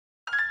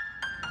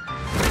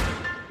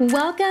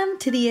Welcome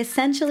to the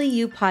Essentially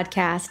You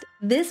podcast.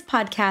 This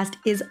podcast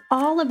is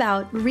all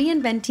about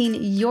reinventing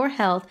your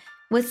health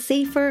with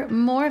safer,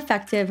 more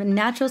effective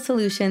natural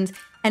solutions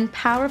and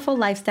powerful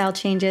lifestyle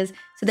changes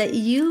so that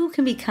you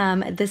can become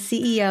the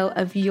CEO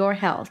of your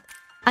health.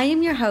 I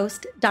am your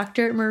host,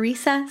 Dr.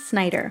 Marisa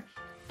Snyder.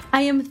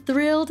 I am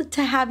thrilled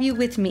to have you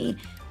with me.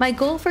 My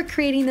goal for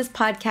creating this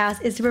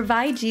podcast is to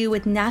provide you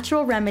with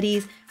natural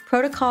remedies,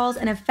 protocols,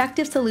 and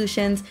effective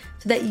solutions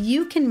so that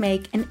you can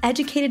make an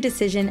educated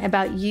decision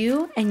about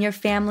you and your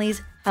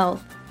family's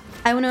health.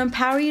 I want to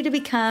empower you to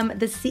become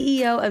the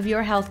CEO of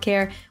your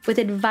healthcare with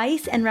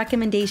advice and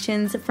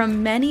recommendations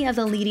from many of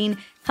the leading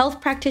health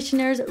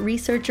practitioners,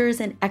 researchers,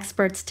 and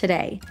experts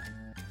today.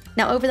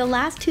 Now, over the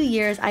last 2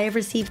 years, I have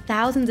received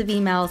thousands of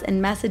emails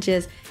and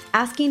messages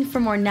asking for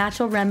more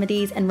natural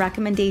remedies and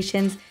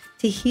recommendations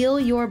to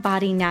heal your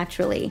body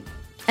naturally.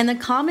 And the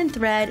common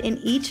thread in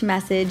each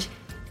message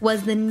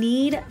was the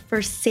need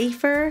for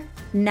safer,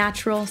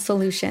 natural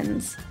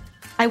solutions.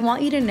 I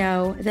want you to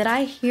know that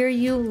I hear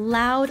you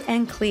loud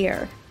and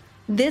clear.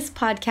 This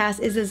podcast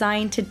is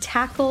designed to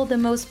tackle the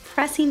most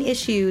pressing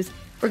issues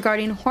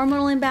regarding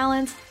hormonal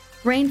imbalance,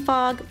 brain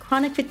fog,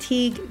 chronic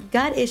fatigue,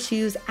 gut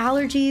issues,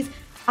 allergies,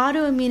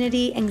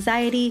 autoimmunity,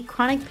 anxiety,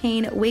 chronic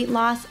pain, weight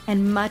loss,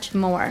 and much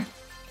more.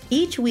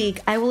 Each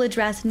week, I will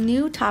address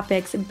new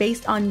topics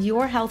based on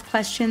your health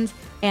questions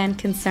and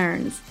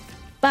concerns.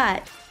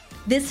 But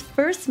this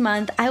first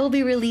month, I will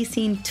be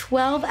releasing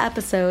 12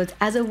 episodes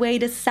as a way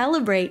to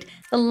celebrate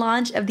the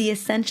launch of the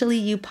Essentially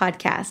You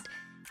podcast.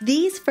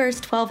 These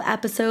first 12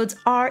 episodes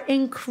are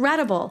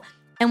incredible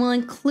and will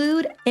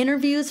include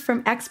interviews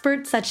from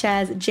experts such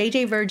as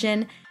JJ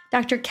Virgin,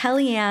 Dr.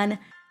 Kellyanne,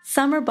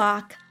 Summer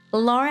Bach,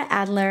 Laura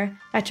Adler,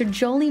 Dr.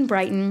 Jolene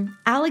Brighton,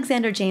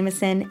 Alexander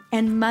Jameson,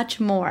 and much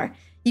more.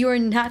 You are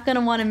not going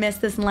to want to miss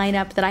this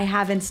lineup that I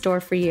have in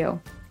store for you.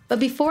 But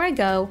before I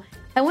go,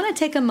 I want to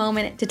take a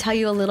moment to tell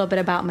you a little bit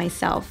about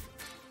myself.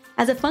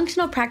 As a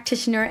functional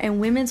practitioner and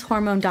women's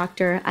hormone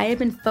doctor, I have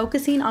been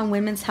focusing on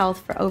women's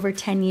health for over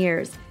 10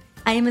 years.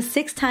 I am a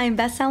 6-time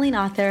best-selling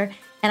author,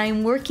 and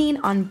I'm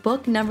working on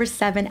book number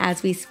 7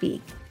 as we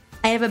speak.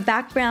 I have a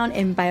background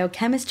in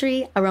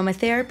biochemistry,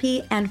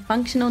 aromatherapy, and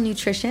functional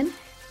nutrition.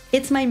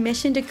 It's my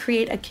mission to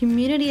create a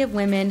community of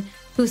women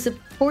who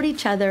support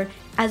each other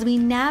as we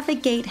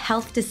navigate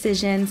health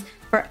decisions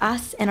for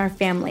us and our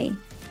family.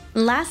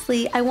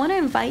 Lastly, I want to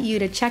invite you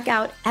to check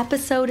out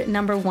episode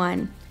number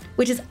 1,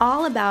 which is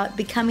all about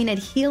becoming a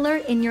healer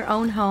in your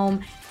own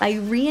home by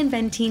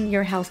reinventing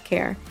your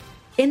healthcare.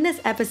 In this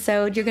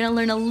episode, you're going to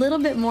learn a little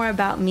bit more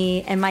about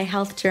me and my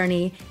health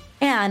journey,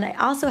 and I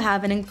also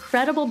have an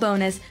incredible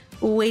bonus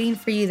waiting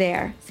for you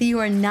there, so you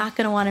are not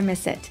going to want to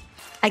miss it.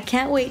 I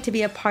can't wait to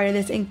be a part of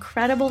this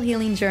incredible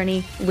healing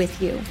journey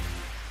with you.